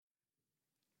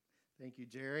Thank you,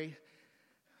 Jerry.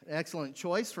 An excellent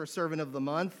choice for Servant of the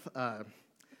Month.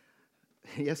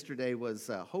 Yesterday was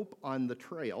Hope on the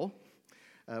Trail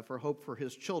for Hope for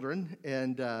His Children,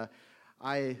 and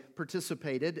I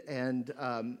participated, and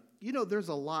there's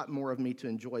a lot more of me to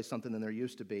enjoy something than there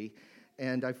used to be,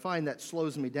 and I find that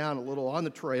slows me down a little on the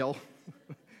trail.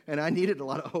 And I needed a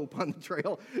lot of hope on the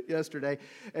trail yesterday.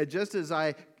 And just as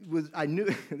I knew,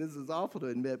 this is awful to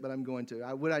admit, but I'm going to.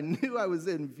 When I knew I was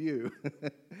in view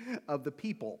of the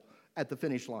people at the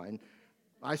finish line,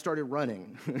 I started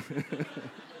running.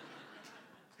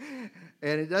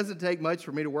 And it doesn't take much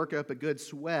for me to work up a good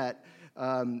sweat.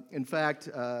 In fact,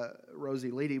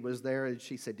 Rosie Leedy was there, and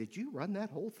she said, "Did you run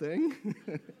that whole thing?"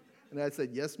 And I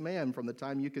said, "Yes, ma'am. From the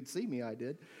time you could see me, I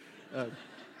did."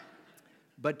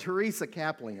 But Teresa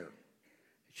Kaplinger,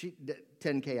 she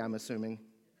 10K, I'm assuming.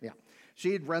 Yeah.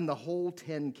 She had run the whole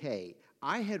 10K.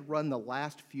 I had run the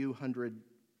last few hundred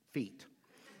feet.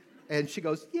 And she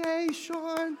goes, "Yay,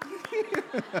 Sean."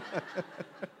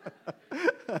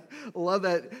 Love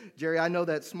that, Jerry. I know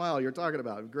that smile you're talking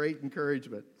about. Great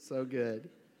encouragement. So good.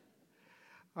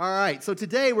 All right, so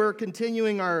today we're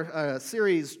continuing our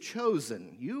series,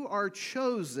 Chosen. You are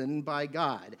chosen by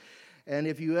God. And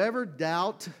if you ever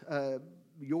doubt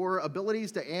your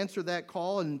abilities to answer that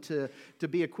call and to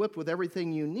be equipped with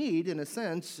everything you need, in a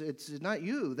sense, it's not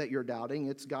you that you're doubting,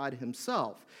 it's God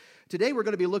himself. Today we're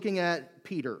going to be looking at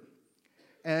Peter.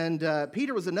 And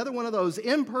Peter was another one of those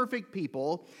imperfect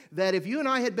people that if you and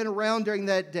I had been around during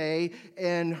that day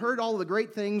and heard all of the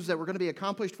great things that were going to be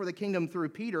accomplished for the kingdom through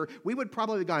Peter, we would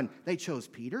probably have gone, "They chose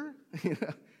Peter?"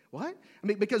 What? I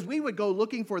mean, because we would go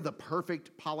looking for the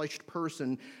perfect, polished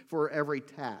person for every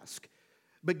task.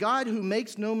 But God, who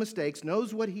makes no mistakes,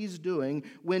 knows what he's doing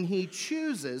when he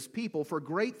chooses people for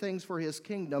great things for his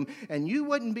kingdom. And you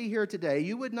wouldn't be here today,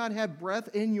 you would not have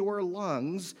breath in your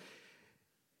lungs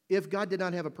if God did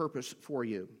not have a purpose for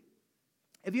you.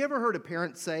 Have you ever heard a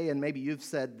parent say, and maybe you've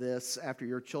said this after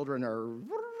your children are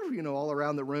all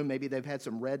around the room, maybe they've had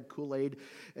some red Kool-Aid,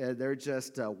 they're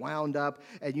just wound up,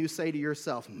 and you say to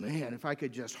yourself, "Man, if I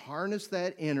could just harness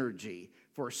that energy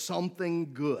for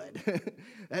something good,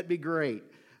 that'd be great."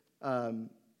 And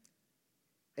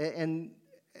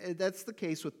that's the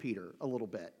case with Peter a little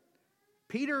bit.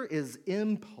 Peter is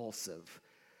impulsive.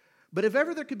 But if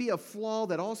ever there could be a flaw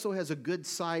that also has a good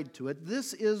side to it,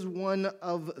 this is one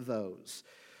of those.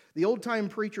 The old-time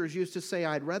preachers used to say,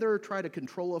 "I'd rather try to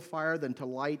control a fire than to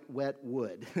light wet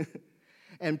wood."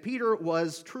 And Peter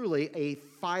was truly a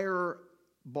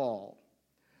fireball.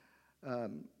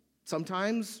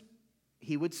 Sometimes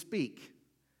he would speak,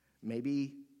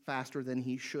 maybe faster than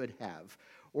he should have,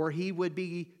 or he would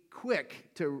be quick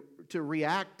to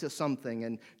react to something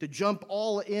and to jump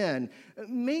all in,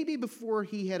 maybe before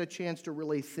he had a chance to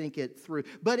really think it through.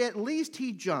 But at least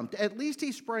he jumped. At least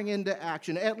he sprang into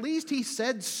action. At least he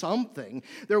said something.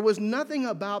 There was nothing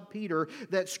about Peter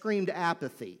that screamed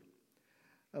apathy.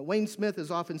 Wayne Smith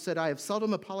has often said, "I have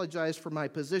seldom apologized for my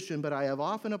position, but I have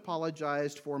often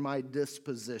apologized for my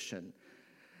disposition."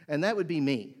 And that would be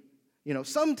me.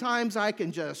 Sometimes I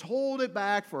can just hold it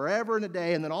back forever and a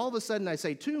day, and then all of a sudden I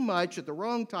say too much at the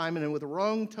wrong time and with the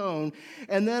wrong tone,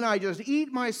 and then I just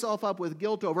eat myself up with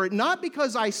guilt over it, not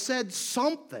because I said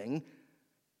something,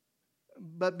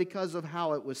 but because of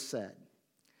how it was said.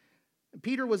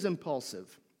 Peter was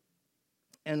impulsive,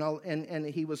 and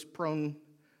he was prone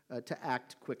to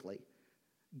act quickly.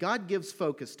 God gives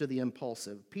focus to the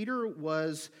impulsive. Peter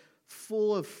was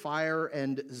full of fire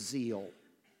and zeal.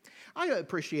 I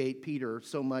appreciate Peter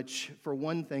so much, for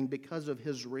one thing, because of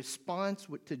his response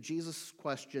to Jesus'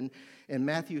 question in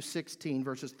Matthew 16,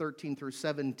 verses 13 through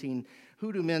 17,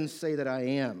 "Who do men say that I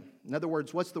am?" In other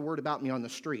words, what's the word about me on the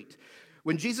street?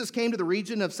 When Jesus came to the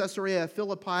region of Caesarea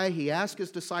Philippi, he asked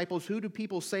his disciples, "Who do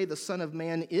people say the Son of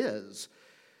Man is?"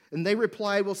 And they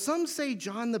replied, "Well, some say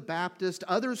John the Baptist,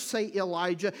 others say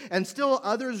Elijah, and still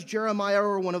others Jeremiah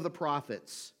or one of the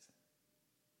prophets."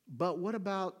 "But what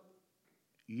about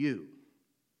you?"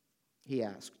 he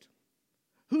asked.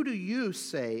 "Who do you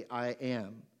say I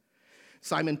am?"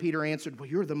 Simon Peter answered, "Well,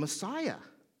 you're the Messiah,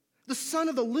 the Son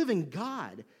of the living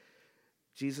God."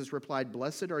 Jesus replied,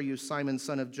 "Blessed are you, Simon,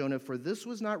 son of Jonah, for this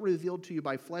was not revealed to you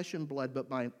by flesh and blood, but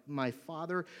by my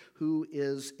Father who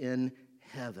is in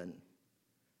heaven."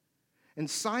 And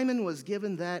Simon was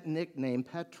given that nickname,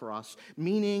 Petros,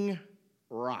 meaning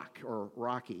rock or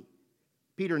rocky.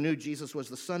 Peter knew Jesus was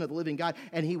the Son of the living God,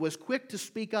 and he was quick to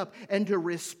speak up and to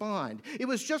respond. It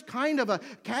was just kind of a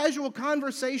casual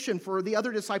conversation for the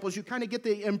other disciples. You kind of get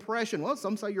the impression, well,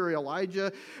 some say you're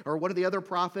Elijah or one of the other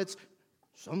prophets.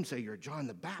 Some say you're John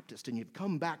the Baptist and you've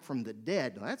come back from the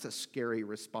dead. Now, that's a scary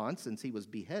response since he was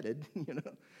beheaded,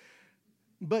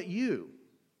 But you,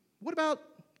 what about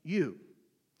you?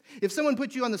 If someone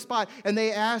put you on the spot and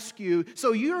they ask you,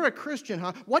 so you're a Christian,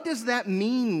 huh? What does that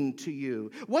mean to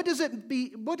you? What does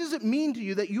it mean to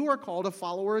you that you are called a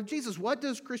follower of Jesus? What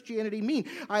does Christianity mean?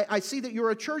 I see that you're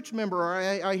a church member, or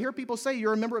I hear people say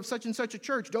you're a member of such and such a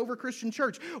church, Dover Christian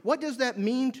Church. What does that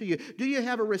mean to you? Do you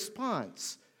have a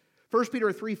response? 1 Peter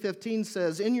 3:15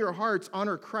 says, in your hearts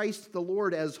honor Christ the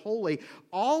Lord as holy,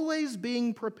 always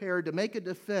being prepared to make a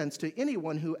defense to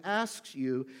anyone who asks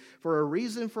you for a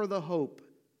reason for the hope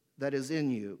that is in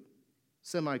you,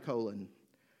 semicolon,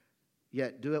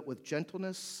 yet do it with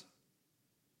gentleness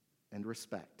and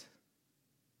respect.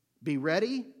 Be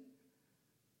ready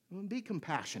and be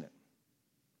compassionate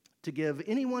to give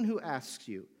anyone who asks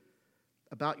you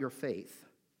about your faith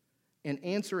an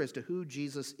answer as to who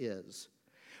Jesus is.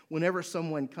 Whenever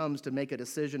someone comes to make a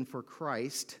decision for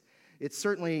Christ, it's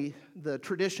certainly the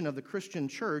tradition of the Christian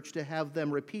church to have them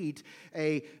repeat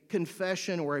a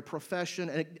confession or a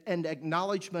profession and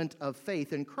acknowledgement of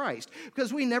faith in Christ.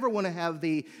 Because we never want to have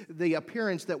the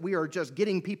appearance that we are just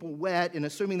getting people wet and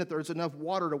assuming that there's enough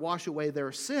water to wash away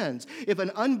their sins. If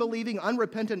an unbelieving,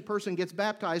 unrepentant person gets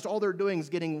baptized, all they're doing is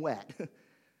getting wet.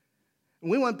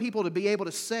 We want people to be able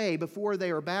to say before they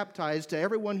are baptized to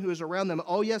everyone who is around them,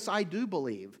 oh yes, I do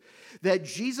believe that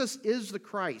Jesus is the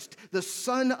Christ, the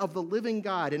Son of the living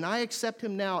God, and I accept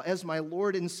him now as my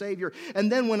Lord and Savior.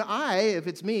 And then when if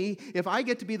it's me, if I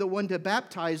get to be the one to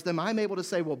baptize them, I'm able to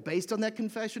say, well, based on that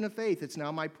confession of faith, it's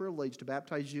now my privilege to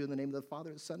baptize you in the name of the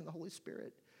Father, the Son, and the Holy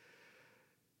Spirit.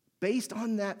 Based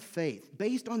on that faith,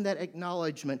 based on that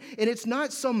acknowledgement. And it's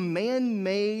not some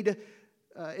man-made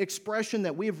expression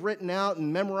that we've written out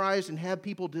and memorized and have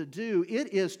people to do.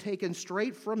 It is taken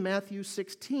straight from Matthew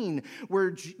 16,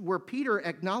 where Peter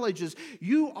acknowledges,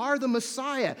 you are the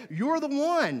Messiah. You're the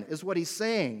one, is what he's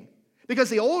saying. Because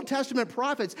the Old Testament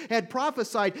prophets had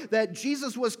prophesied that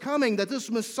Jesus was coming, that this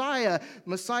Messiah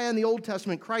in the Old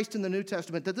Testament, Christ in the New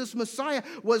Testament, that this Messiah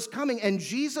was coming, and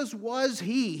Jesus was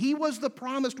he. He was the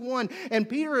promised one. And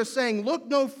Peter is saying, look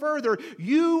no further.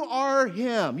 You are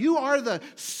him. You are the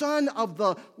Son of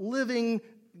the living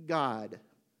God.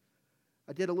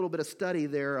 I did a little bit of study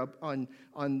there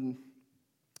on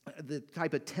the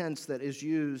type of tense that is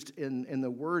used in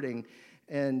the wording,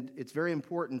 and it's very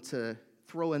important to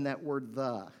throw in that word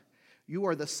the. You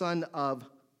are the Son of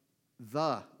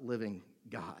the living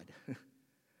God.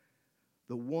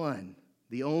 The one,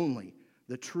 the only,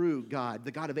 the true God,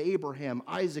 the God of Abraham,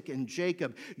 Isaac, and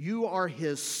Jacob. You are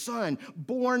his Son,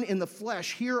 born in the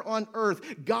flesh here on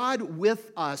earth. God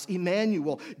with us,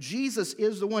 Emmanuel. Jesus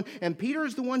is the one. And Peter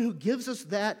is the one who gives us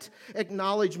that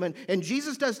acknowledgement. And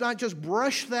Jesus does not just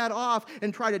brush that off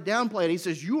and try to downplay it. He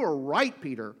says, you are right,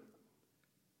 Peter.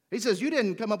 He says, you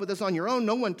didn't come up with this on your own.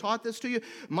 No one taught this to you.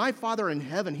 My Father in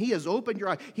heaven, he has opened your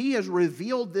eyes. He has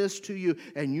revealed this to you,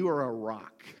 and you are a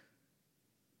rock.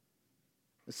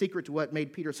 The secret to what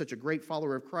made Peter such a great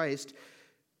follower of Christ,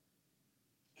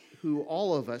 who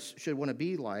all of us should want to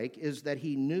be like, is that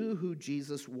he knew who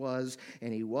Jesus was,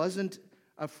 and he wasn't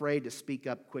afraid to speak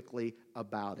up quickly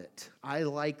about it. I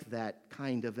like that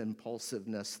kind of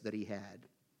impulsiveness that he had.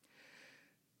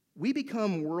 We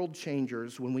become world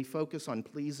changers when we focus on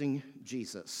pleasing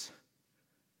Jesus.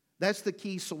 That's the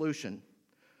key solution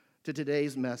to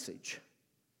today's message.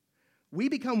 We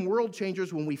become world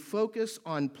changers when we focus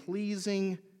on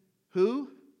pleasing who?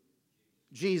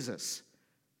 Jesus.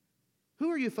 Who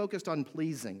are you focused on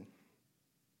pleasing?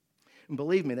 And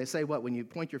believe me, they say what? When you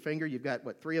point your finger, you've got,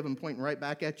 three of them pointing right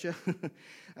back at you?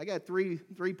 I got three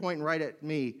pointing right at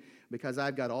me because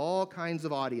I've got all kinds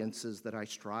of audiences that I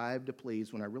strive to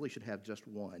please when I really should have just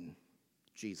one,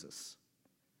 Jesus.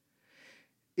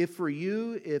 If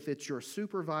it's your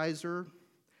supervisor,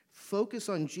 focus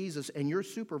on Jesus, and your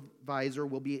supervisor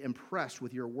will be impressed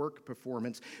with your work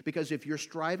performance, because if you're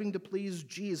striving to please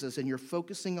Jesus and you're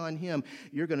focusing on him,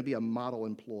 you're going to be a model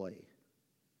employee.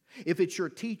 If it's your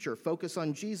teacher, focus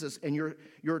on Jesus, and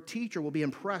your teacher will be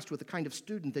impressed with the kind of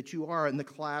student that you are in the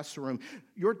classroom.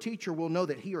 Your teacher will know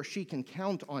that he or she can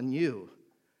count on you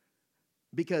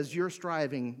because you're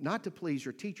striving not to please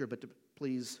your teacher, but to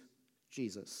please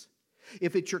Jesus.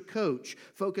 If it's your coach,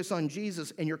 focus on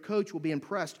Jesus, and your coach will be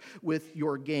impressed with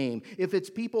your game. If it's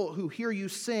people who hear you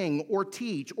sing or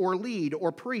teach or lead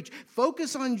or preach,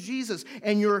 focus on Jesus,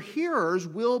 and your hearers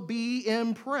will be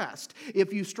impressed.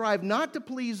 If you strive not to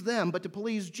please them, but to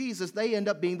please Jesus, they end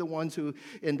up being the ones who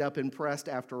end up impressed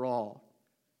after all.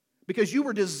 because you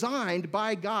were designed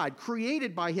by God,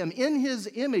 created by Him in His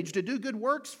image to do good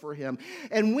works for Him.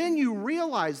 And when you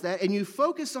realize that and you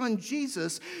focus on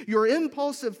Jesus, your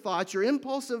impulsive thoughts, your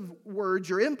impulsive words,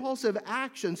 your impulsive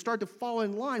actions start to fall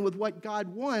in line with what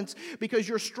God wants, because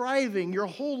you're striving. Your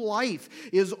whole life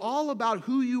is all about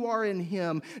who you are in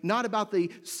Him, not about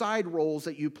the side roles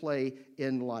that you play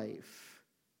in life.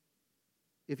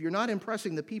 If you're not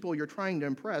impressing the people you're trying to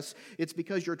impress, it's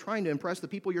because you're trying to impress the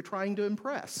people you're trying to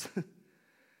impress.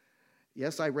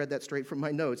 Yes, I read that straight from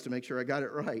my notes to make sure I got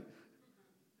it right.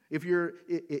 If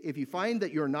you find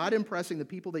that you're not impressing the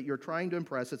people that you're trying to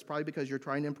impress, it's probably because you're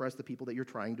trying to impress the people that you're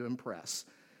trying to impress.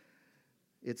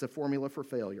 It's a formula for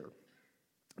failure.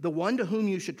 The one to whom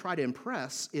you should try to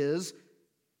impress is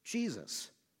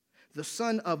Jesus, the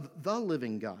Son of the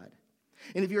living God.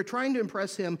 And if you're trying to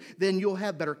impress Him, then you'll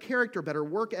have better character, better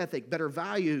work ethic, better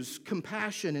values,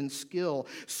 compassion, and skill.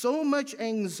 So much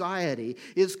anxiety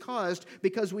is caused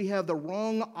because we have the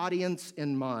wrong audience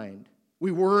in mind.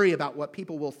 We worry about what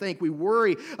people will think. We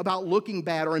worry about looking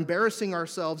bad or embarrassing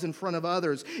ourselves in front of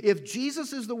others. If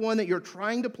Jesus is the one that you're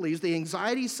trying to please, the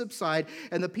anxiety subside,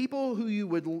 and the people who you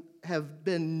would have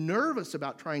been nervous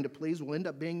about trying to please will end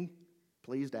up being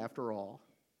pleased after all.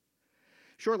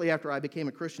 Shortly after I became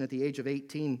a Christian at the age of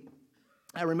 18,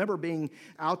 I remember being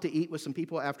out to eat with some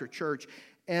people after church,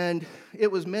 and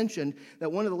it was mentioned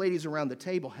that one of the ladies around the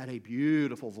table had a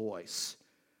beautiful voice,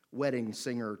 wedding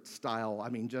singer style,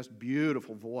 just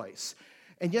beautiful voice.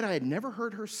 And yet I had never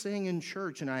heard her sing in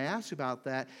church, and I asked about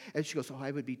that, and she goes, I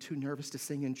would be too nervous to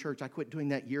sing in church. I quit doing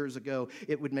that years ago.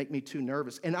 It would make me too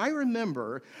nervous. And I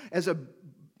remember, as a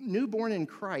newborn in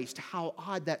Christ, how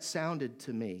odd that sounded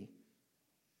to me.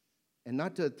 And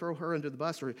not to throw her under the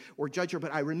bus or judge her,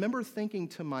 but I remember thinking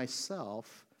to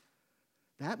myself,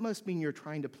 that must mean you're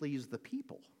trying to please the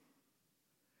people.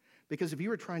 Because if you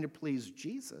were trying to please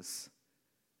Jesus,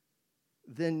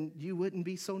 then you wouldn't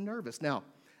be so nervous. Now,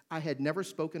 I had never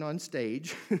spoken on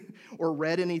stage or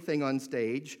read anything on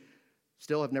stage.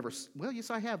 Still have never, well,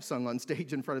 yes, I have sung on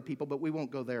stage in front of people, but we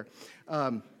won't go there.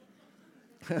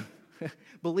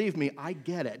 Believe me, I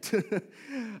get it.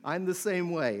 I'm the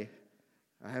same way.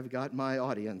 I have got my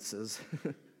audiences.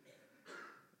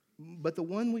 But the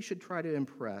one we should try to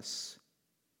impress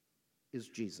is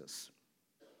Jesus.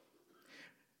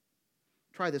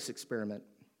 Try this experiment.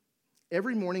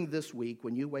 Every morning this week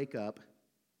when you wake up,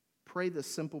 pray this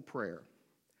simple prayer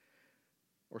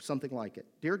or something like it.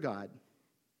 Dear God,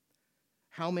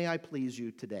 how may I please you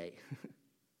today?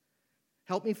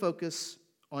 Help me focus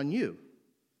on you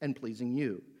and pleasing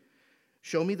you.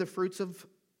 Show me the fruits of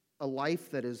a life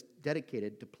that is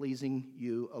dedicated to pleasing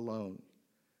you alone.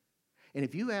 And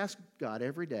if you ask God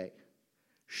every day,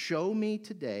 show me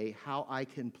today how I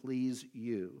can please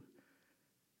you,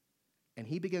 and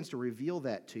He begins to reveal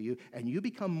that to you, and you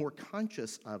become more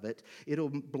conscious of it, it'll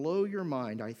blow your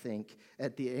mind, I think,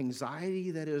 at the anxiety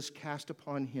that is cast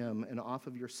upon Him and off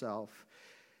of yourself,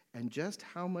 and just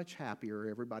how much happier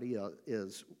everybody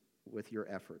is with your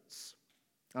efforts.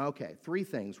 Okay, 3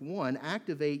 things. 1,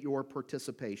 activate your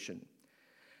participation.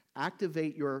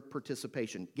 Activate your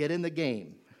participation. Get in the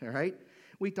game, all right?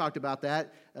 We talked about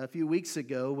that a few weeks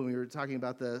ago when we were talking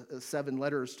about the 7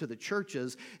 letters to the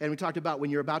churches, and we talked about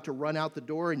when you're about to run out the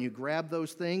door and you grab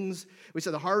those things. We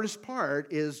said the hardest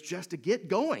part is just to get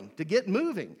going, to get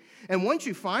moving. And once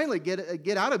you finally get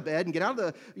out of bed and get out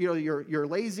of the your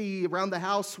lazy around the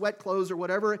house sweat clothes or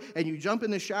whatever, and you jump in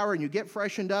the shower and you get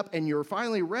freshened up and you're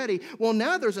finally ready, well,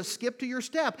 now there's a skip to your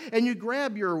step, and you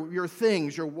grab your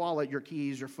things, your wallet, your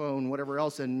keys, your phone, whatever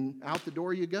else, and out the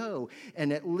door you go.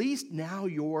 And at least now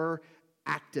you're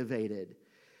activated.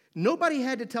 Nobody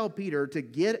had to tell Peter to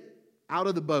get out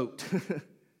of the boat.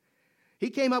 He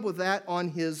came up with that on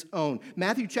his own.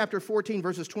 Matthew chapter 14,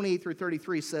 verses 28 through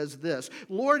 33 says this,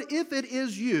 Lord, if it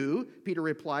is you, Peter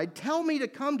replied, tell me to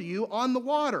come to you on the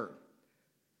water.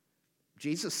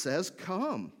 Jesus says,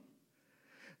 come.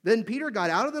 Then Peter got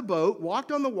out of the boat,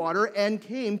 walked on the water, and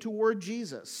came toward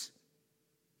Jesus.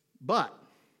 But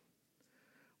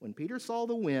when Peter saw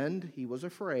the wind, he was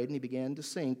afraid, and he began to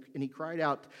sink, and he cried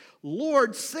out,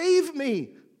 Lord, save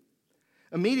me!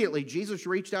 Immediately, Jesus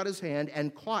reached out his hand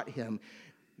and caught him.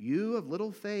 You of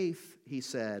little faith, he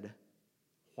said,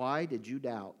 why did you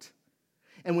doubt?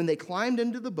 And when they climbed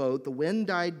into the boat, the wind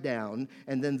died down,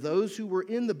 and then those who were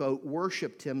in the boat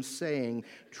worshiped him, saying,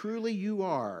 truly you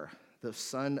are the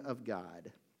Son of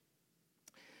God.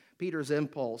 Peter's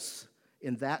impulse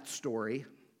in that story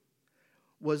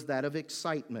was that of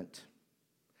excitement.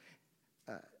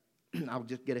 I'll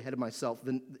just get ahead of myself.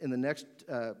 Then in the next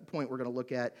point we're going to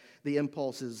look at, the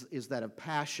impulse is that of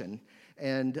passion.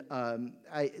 And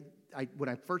when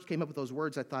I first came up with those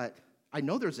words, I thought, I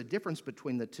know there's a difference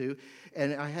between the two,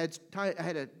 and I had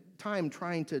a time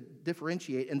trying to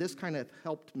differentiate, and this kind of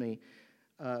helped me.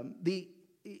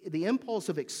 The impulse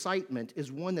of excitement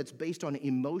is one that's based on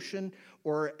emotion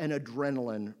or an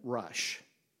adrenaline rush.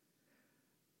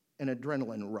 An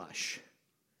adrenaline rush.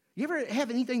 You ever have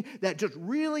anything that just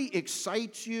really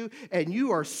excites you and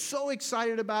you are so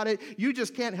excited about it, you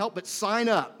just can't help but sign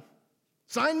up?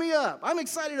 Sign me up. I'm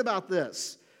excited about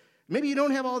this. Maybe you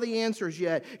don't have all the answers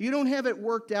yet. You don't have it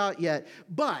worked out yet,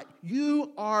 but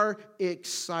you are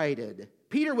excited.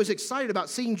 Peter was excited about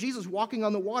seeing Jesus walking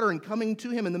on the water and coming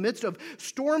to him in the midst of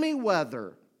stormy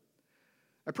weather.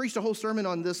 I preached a whole sermon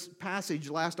on this passage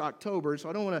last October, so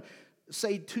I don't want to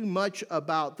say too much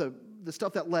about the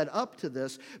stuff that led up to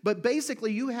this, but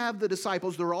basically you have the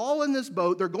disciples, they're all in this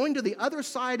boat, they're going to the other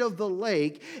side of the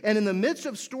lake, and in the midst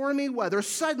of stormy weather,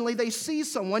 suddenly they see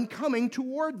someone coming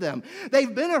toward them.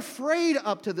 They've been afraid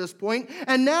up to this point,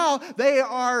 and now they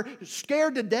are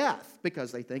scared to death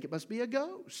because they think it must be a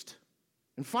ghost.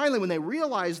 And finally, when they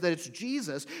realize that it's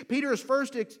Jesus, Peter's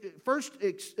first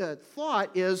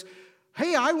thought is,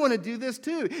 hey, I want to do this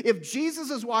too. If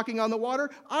Jesus is walking on the water,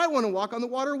 I want to walk on the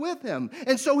water with him.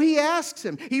 And so he asks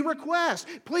him, he requests,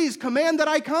 please command that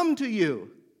I come to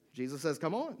you. Jesus says,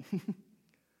 come on.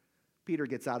 Peter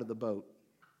gets out of the boat.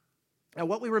 Now,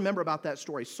 what we remember about that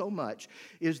story so much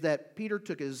is that Peter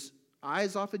took his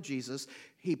eyes off of Jesus,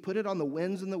 he put it on the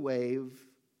wind and the waves,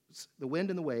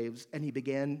 and he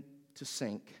began to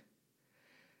sink.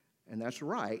 And that's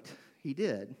right, he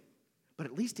did. But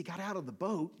at least he got out of the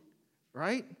boat.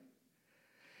 Right?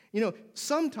 You know,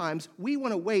 sometimes we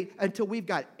want to wait until we've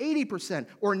got 80%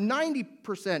 or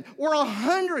 90% or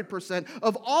 100%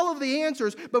 of all of the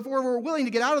answers before we're willing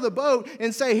to get out of the boat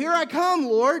and say, here I come,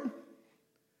 Lord.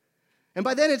 And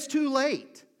by then it's too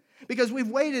late because we've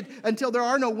waited until there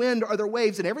are no wind or there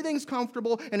waves and everything's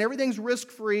comfortable and everything's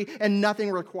risk-free and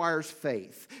nothing requires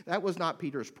faith. That was not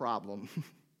Peter's problem.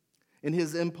 In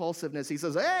his impulsiveness, he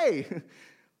says, hey,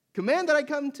 command that I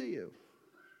come to you.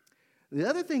 The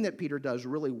other thing that Peter does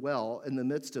really well in the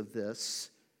midst of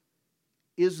this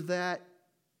is that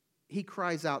he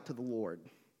cries out to the Lord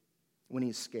when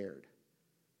he's scared.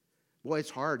 Boy, it's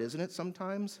hard, isn't it,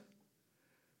 sometimes?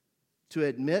 To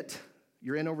admit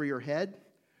you're in over your head,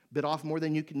 bit off more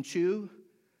than you can chew,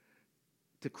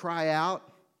 to cry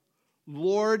out,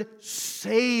 Lord,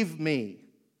 save me.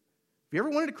 Have you ever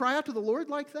wanted to cry out to the Lord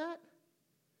like that?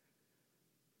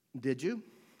 Did you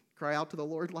cry out to the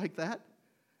Lord like that?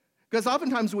 Because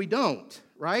oftentimes we don't,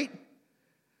 right?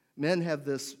 Men have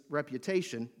this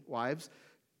reputation, wives,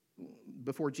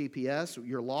 before GPS,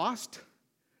 you're lost.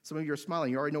 Some of you are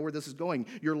smiling. You already know where this is going.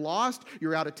 You're lost.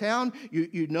 You're out of town.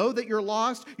 You know that you're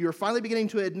lost. You're finally beginning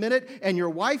to admit it. And your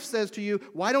wife says to you,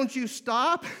 why don't you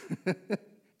stop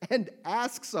and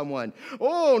ask someone?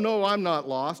 Oh, no, I'm not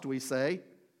lost, we say.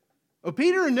 Oh,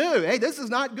 Peter knew, hey, this is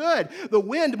not good. The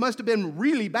wind must have been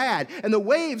really bad, and the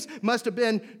waves must have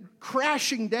been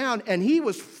crashing down, and he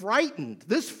was frightened.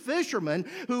 This fisherman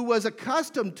who was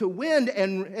accustomed to wind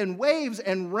and waves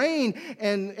and rain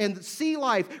and sea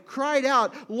life cried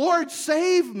out, Lord,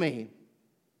 save me.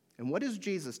 And what does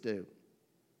Jesus do?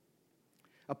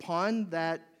 Upon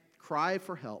that cry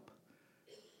for help,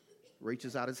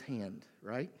 reaches out his hand,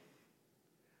 right?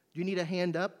 Do you need a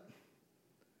hand up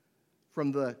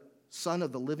from the Son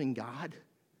of the living God,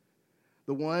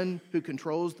 the one who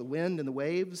controls the wind and the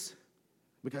waves?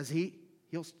 Because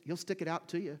he'll stick it out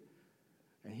to you,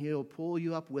 and he'll pull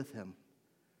you up with him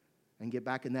and get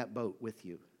back in that boat with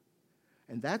you.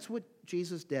 And that's what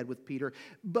Jesus did with Peter,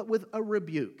 but with a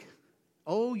rebuke.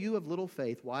 Oh, you of little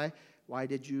faith, why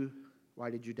did you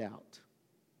doubt?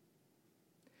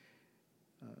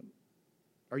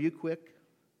 Are you quick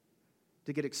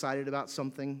to get excited about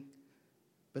something,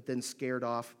 but then scared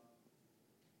off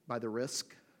by the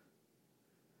risk?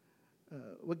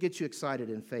 What gets you excited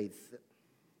in faith?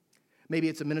 Maybe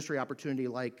it's a ministry opportunity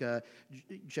like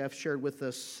Jeff shared with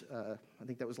us, I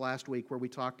think that was last week, where we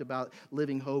talked about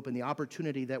Living Hope and the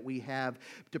opportunity that we have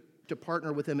to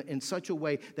partner with him in such a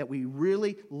way that we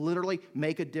really, literally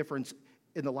make a difference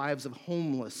in the lives of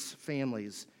homeless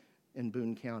families in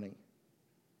Boone County.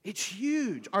 It's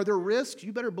huge. Are there risks?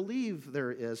 You better believe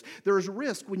there is. There's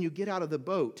risk when you get out of the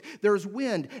boat. There's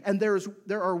wind and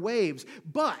there are waves.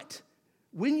 But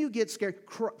when you get scared,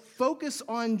 focus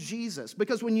on Jesus.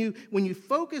 Because when you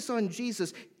focus on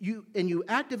Jesus and you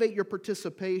activate your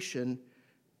participation,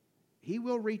 he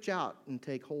will reach out and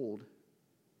take hold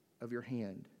of your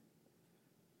hand.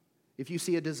 If you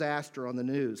see a disaster on the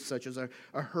news, such as a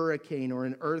hurricane or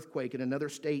an earthquake in another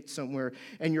state somewhere,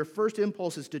 and your first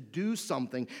impulse is to do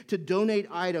something, to donate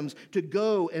items, to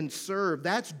go and serve,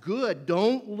 that's good.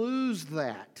 Don't lose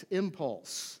that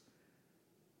impulse.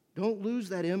 Don't lose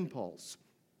that impulse.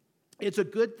 It's a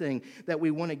good thing that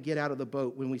we want to get out of the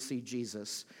boat when we see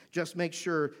Jesus. Just make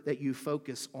sure that you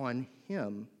focus on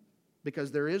him,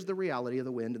 because there is the reality of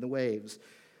the wind and the waves.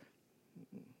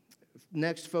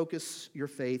 Next, focus your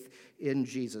faith in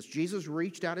Jesus. Jesus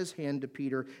reached out his hand to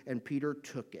Peter, and Peter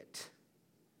took it.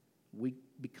 We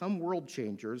become world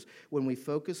changers when we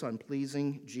focus on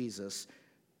pleasing Jesus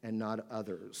and not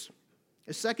others.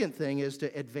 The second thing is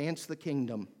to advance the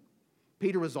kingdom.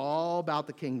 Peter was all about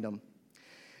the kingdom.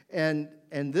 And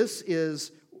this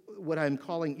is what I'm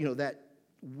calling, that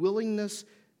willingness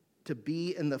to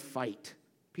be in the fight.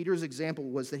 Peter's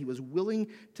example was that he was willing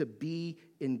to be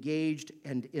engaged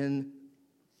and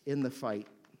in the fight.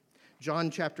 John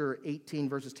chapter 18,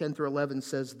 verses 10 through 11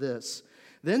 says this: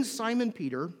 Then Simon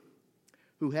Peter,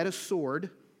 who had a sword,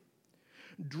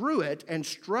 drew it and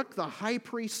struck the high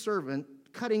priest's servant,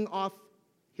 cutting off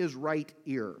his right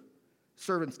ear. The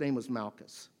servant's name was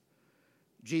Malchus.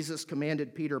 Jesus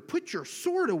commanded Peter, "Put your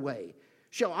sword away.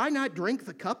 Shall I not drink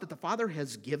the cup that the Father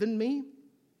has given me?"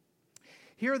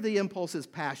 Here the impulse is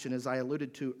passion, as I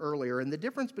alluded to earlier, and the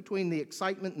difference between the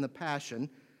excitement and the passion,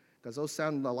 because those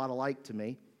sound a lot alike to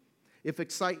me. If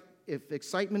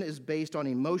excitement is based on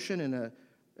emotion and an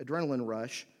adrenaline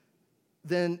rush,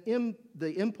 then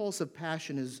the impulse of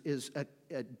passion is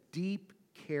a deep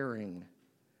caring,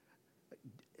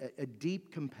 a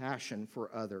deep compassion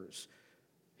for others.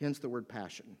 Hence the word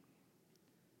passion.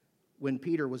 When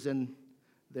Peter was in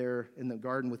the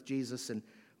garden with Jesus, and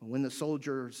when the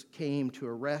soldiers came to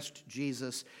arrest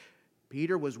Jesus,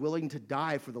 Peter was willing to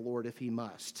die for the Lord if he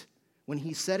must. When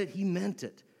he said it, he meant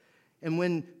it. And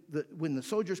when the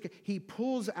soldiers came, he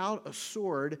pulls out a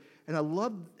sword, and I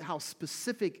love how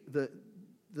specific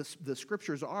the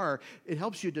scriptures are. It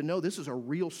helps you to know this is a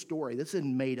real story. This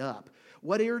isn't made up.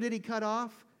 What ear did he cut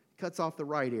off? He cuts off the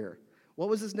right ear. What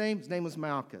was his name? His name was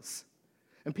Malchus.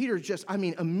 And Peter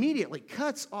immediately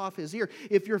cuts off his ear.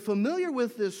 If you're familiar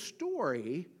with this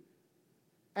story,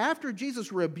 after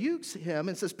Jesus rebukes him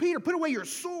and says, "Peter, put away your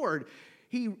sword,"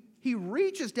 he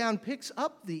reaches down, picks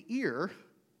up the ear.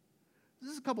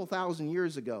 This is a couple thousand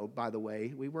years ago, by the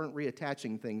way. We weren't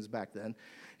reattaching things back then.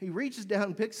 He reaches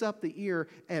down, picks up the ear,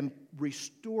 and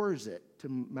restores it to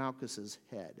Malchus's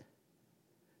head.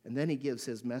 And then he gives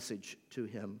his message to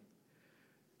him.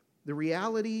 The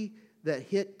reality that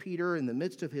hit Peter in the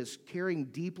midst of his caring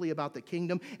deeply about the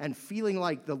kingdom and feeling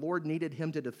like the Lord needed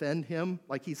him to defend him,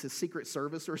 like he's his secret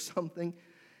service or something,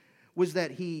 was that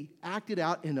he acted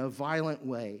out in a violent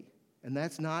way. And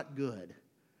that's not good.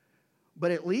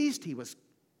 But at least he was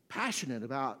passionate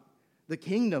about the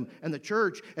kingdom and the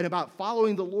church and about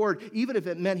following the Lord. Even if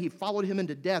it meant he followed him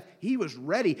into death, he was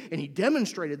ready, and he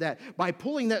demonstrated that by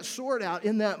pulling that sword out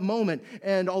in that moment.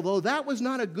 And although that was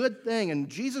not a good thing, and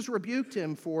Jesus rebuked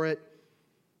him for it,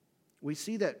 we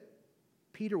see that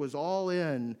Peter was all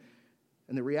in,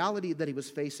 and the reality that he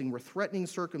was facing were threatening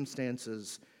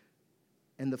circumstances.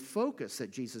 And the focus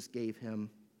that Jesus gave him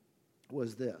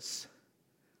was this: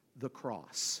 the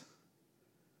cross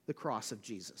of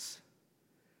Jesus.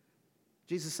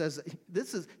 Jesus says,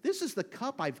 this is the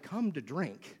cup I've come to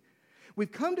drink.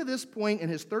 We've come to this point in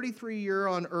his 33-year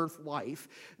on earth life,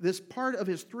 this part of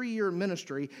his 3-year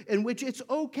ministry, in which it's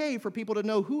okay for people to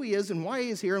know who he is and why he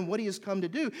is here and what he has come to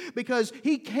do, because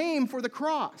he came for the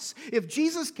cross. If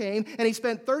Jesus came and he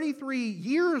spent 33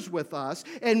 years with us,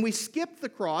 and we skipped the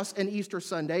cross and Easter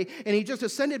Sunday, and he just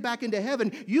ascended back into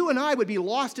heaven, you and I would be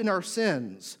lost in our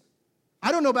sins.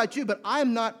 I don't know about you, but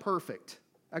I'm not perfect.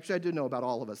 Actually, I do know about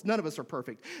all of us. None of us are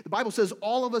perfect. The Bible says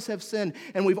all of us have sinned,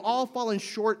 and we've all fallen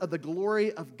short of the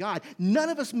glory of God. None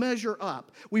of us measure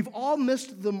up. We've all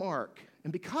missed the mark.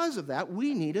 And because of that,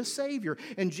 we need a Savior.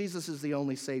 And Jesus is the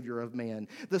only Savior of man,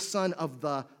 the Son of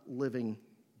the living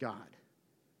God.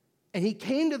 And he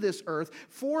came to this earth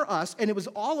for us, and it was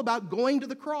all about going to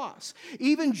the cross.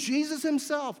 Even Jesus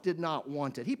himself did not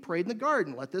want it. He prayed in the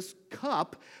garden, "Let this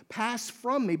cup pass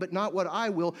from me, but not what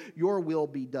I will, your will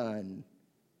be done."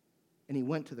 And he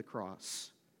went to the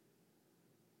cross.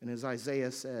 And as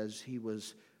Isaiah says, he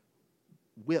was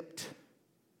whipped,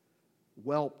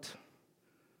 whelped,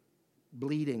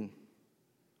 bleeding,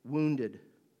 wounded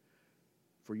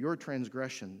for your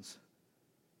transgressions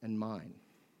and mine.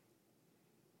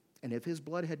 And if his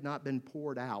blood had not been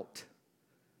poured out,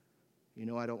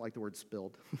 I don't like the word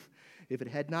spilled. If it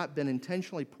had not been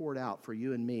intentionally poured out for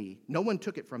you and me, no one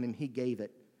took it from him, he gave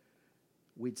it,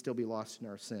 we'd still be lost in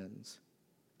our sins.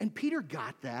 And Peter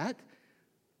got that.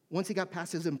 Once he got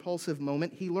past his impulsive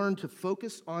moment, he learned to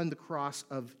focus on the cross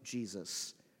of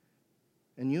Jesus.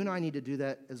 And you and I need to do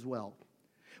that as well.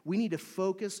 We need to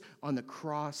focus on the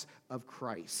cross of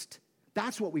Christ.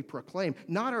 That's what we proclaim.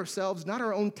 Not ourselves, not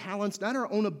our own talents, not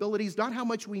our own abilities, not how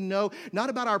much we know, not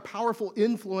about our powerful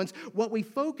influence. What we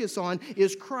focus on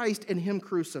is Christ and Him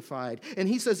crucified. And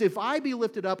He says, if I be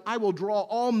lifted up, I will draw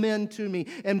all men to me.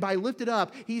 And by lifted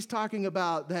up, He's talking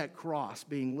about that cross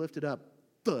being lifted up,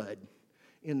 thud,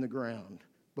 in the ground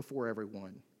before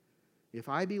everyone. If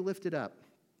I be lifted up,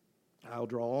 I'll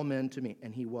draw all men to me.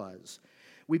 And He was.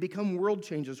 We become world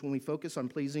changers when we focus on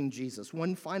pleasing Jesus.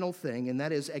 One final thing, and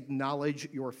that is acknowledge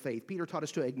your faith. Peter taught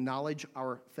us to acknowledge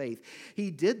our faith.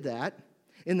 He did that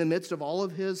in the midst of all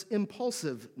of his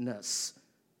impulsiveness.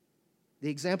 The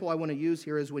example I want to use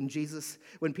here is when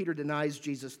Peter denies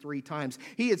Jesus 3 times.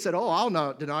 He had said, I'll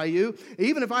not deny you.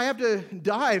 Even if I have to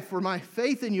die for my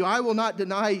faith in you, I will not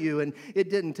deny you. And it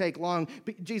didn't take long.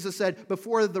 Jesus said,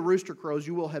 before the rooster crows,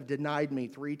 you will have denied me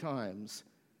 3 times.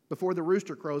 Before the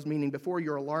rooster crows, meaning before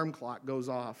your alarm clock goes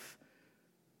off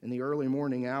in the early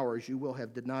morning hours, you will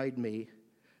have denied me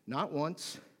not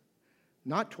once,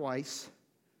 not twice,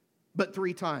 but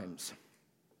 3 times.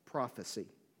 Prophecy.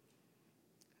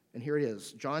 And here it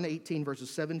is. John 18,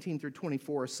 verses 17 through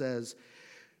 24 says,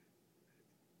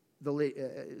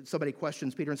 somebody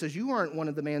questions Peter and says, you aren't one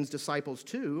of the man's disciples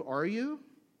too, are you?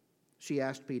 She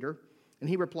asked Peter. And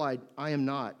he replied, I am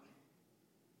not.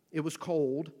 It was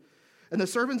cold. And the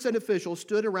servants and officials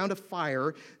stood around a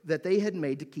fire that they had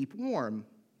made to keep warm.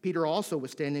 Peter also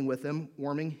was standing with them,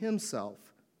 warming himself.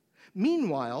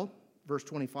 Meanwhile, verse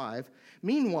 25,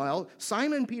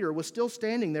 Simon Peter was still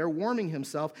standing there warming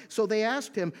himself. So they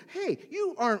asked him, hey,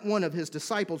 you aren't one of his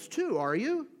disciples too, are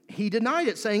you? He denied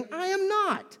it, saying, I am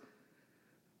not.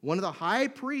 One of the high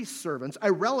priest's servants,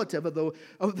 a relative of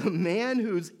the man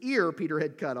whose ear Peter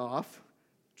had cut off,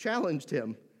 challenged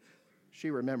him. She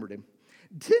remembered him.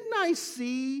 Didn't I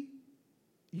see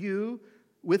you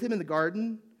with him in the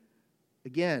garden?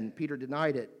 Again, Peter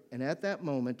denied it, and at that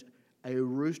moment, a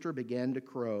rooster began to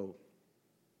crow.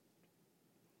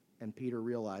 And Peter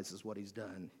realizes what he's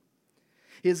done.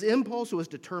 His impulse was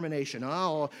determination.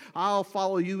 I'll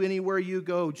follow you anywhere you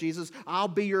go, Jesus. I'll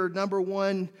be your number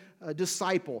one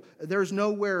disciple. There's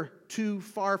nowhere too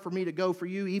far for me to go for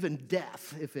you, even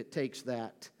death, if it takes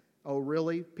that. Oh,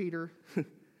 really, Peter?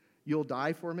 You'll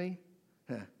die for me?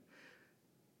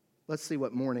 Let's see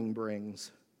what morning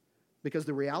brings. Because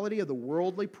the reality of the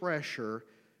worldly pressure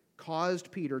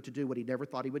caused Peter to do what he never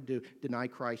thought he would do, deny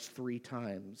Christ 3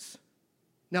 times.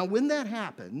 Now, when that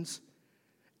happens,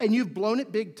 and you've blown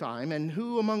it big time, and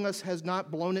who among us has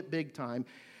not blown it big time,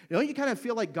 don't you kind of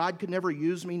feel like God could never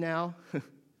use me now?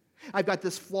 I've got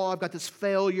this flaw, I've got this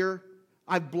failure,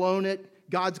 I've blown it.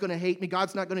 God's going to hate me.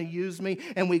 God's not going to use me.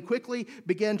 And we quickly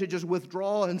begin to just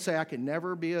withdraw and say, I can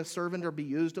never be a servant or be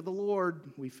used of the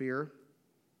Lord, we fear.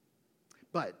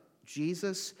 But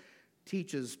Jesus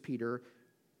teaches Peter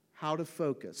how to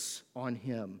focus on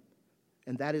Him.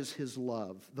 And that is His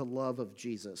love, the love of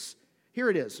Jesus. Here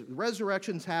it is.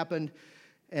 Resurrection's happened,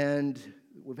 and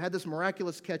we've had this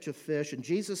miraculous catch of fish. And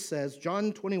Jesus says,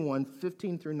 John 21,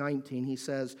 15 through 19, He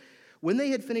says, when they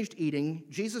had finished eating,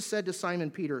 Jesus said to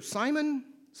Simon Peter, Simon,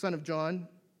 son of John,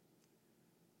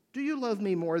 do you love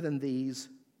me more than these?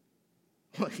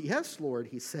 Well, yes, Lord,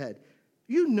 he said.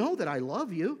 You know that I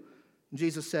love you. And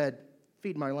Jesus said,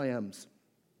 feed my lambs.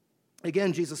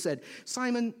 Again, Jesus said,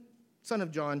 Simon, son of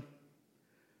John,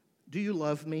 do you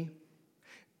love me?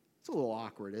 It's a little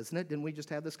awkward, isn't it? Didn't we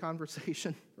just have this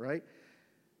conversation, right?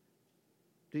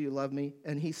 Do you love me?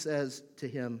 And he says to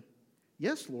him,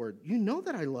 yes, Lord, you know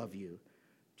that I love you.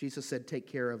 Jesus said, take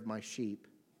care of my sheep.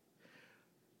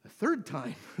 A 3rd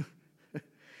time,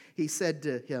 he said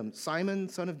to him, Simon,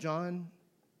 son of John,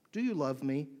 do you love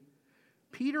me?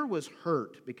 Peter was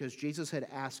hurt because Jesus had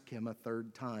asked him a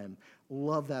 3rd time.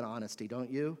 Love that honesty,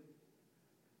 don't you?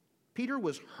 Peter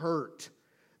was hurt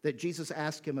that Jesus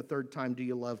asked him a 3rd time, do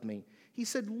you love me? He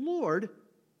said, Lord,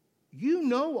 you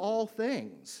know all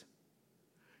things.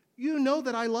 You know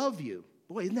that I love you.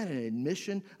 Boy, isn't that an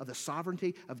admission of the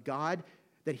sovereignty of God?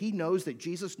 That He knows that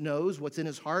Jesus knows what's in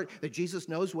His heart, that Jesus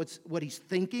knows what He's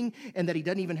thinking, and that He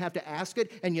doesn't even have to ask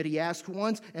it, and yet He asked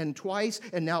once and twice,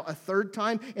 and now a 3rd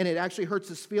time, and it actually hurts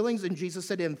His feelings, and Jesus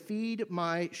said to him, feed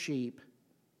my sheep.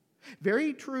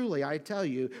 Very truly, I tell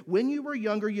you, when you were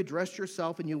younger, you dressed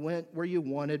yourself and you went where you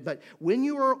wanted, but when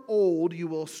you are old, you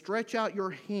will stretch out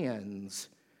your hands,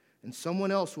 and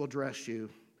someone else will dress you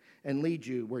and lead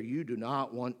you where you do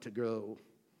not want to go.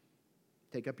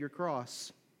 Take up your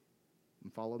cross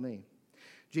and follow me.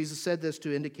 Jesus said this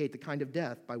to indicate the kind of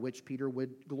death by which Peter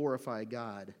would glorify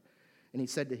God. And he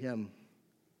said to him,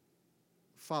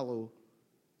 "Follow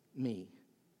me."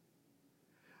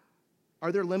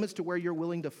 Are there limits to where you're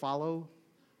willing to follow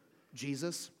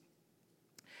Jesus?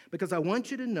 Because I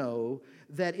want you to know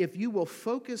that if you will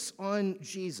focus on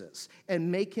Jesus and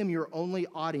make him your only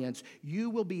audience, you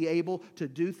will be able to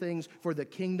do things for the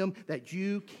kingdom that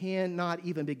you cannot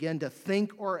even begin to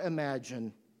think or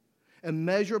imagine.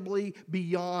 Immeasurably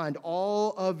beyond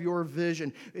all of your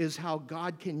vision is how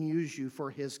God can use you for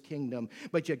his kingdom.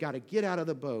 But you got to get out of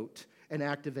the boat and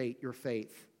activate your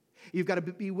faith. You've got to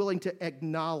be willing to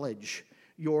acknowledge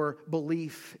your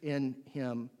belief in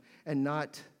him and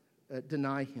not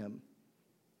deny him.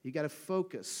 You got to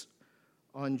focus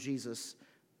on Jesus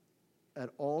at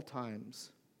all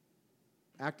times.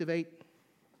 Activate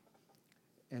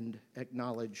and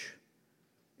acknowledge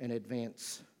and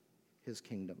advance his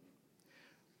kingdom.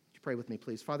 Would you pray with me,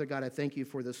 please? Father God, I thank you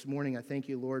for this morning. I thank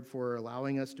you, Lord, for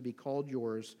allowing us to be called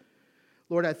yours.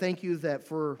 Lord, I thank you that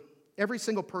for every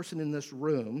single person in this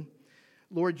room,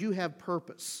 Lord, you have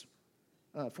purpose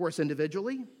for us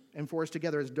individually and for us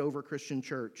together as Dover Christian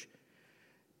Church.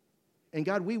 And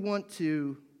God, we want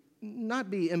to not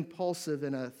be impulsive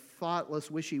in a thoughtless,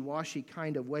 wishy-washy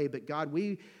kind of way, but God,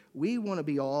 we want to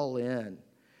be all in.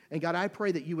 And God, I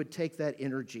pray that you would take that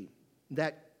energy,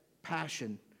 that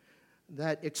passion,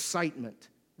 that excitement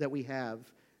that we have,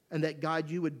 and that, God,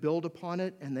 you would build upon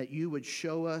it and that you would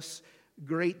show us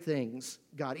great things,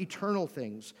 God, eternal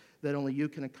things that only you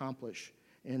can accomplish.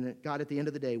 And God, at the end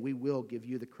of the day, we will give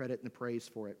you the credit and the praise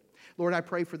for it. Lord, I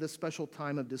pray for this special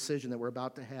time of decision that we're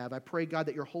about to have. I pray, God,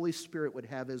 that your Holy Spirit would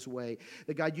have his way,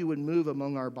 that, God, you would move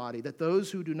among our body, that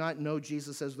those who do not know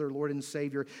Jesus as their Lord and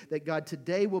Savior, that, God,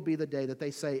 today will be the day that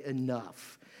they say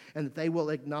enough, and that they will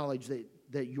acknowledge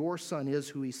that your Son is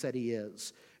who he said he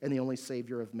is, and the only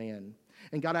Savior of man.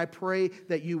 And God, I pray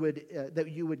that you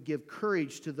would give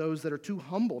courage to those that are too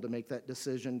humble to make that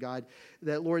decision, God.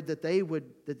 That, Lord, that they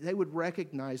would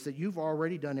recognize that you've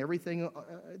already done everything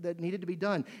that needed to be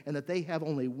done, and that they have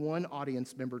only one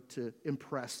audience member to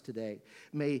impress today.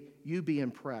 May you be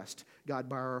impressed, God,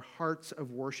 by our hearts of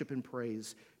worship and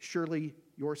praise. Surely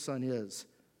your Son is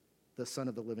the Son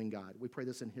of the living God. We pray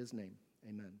this in his name.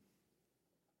 Amen.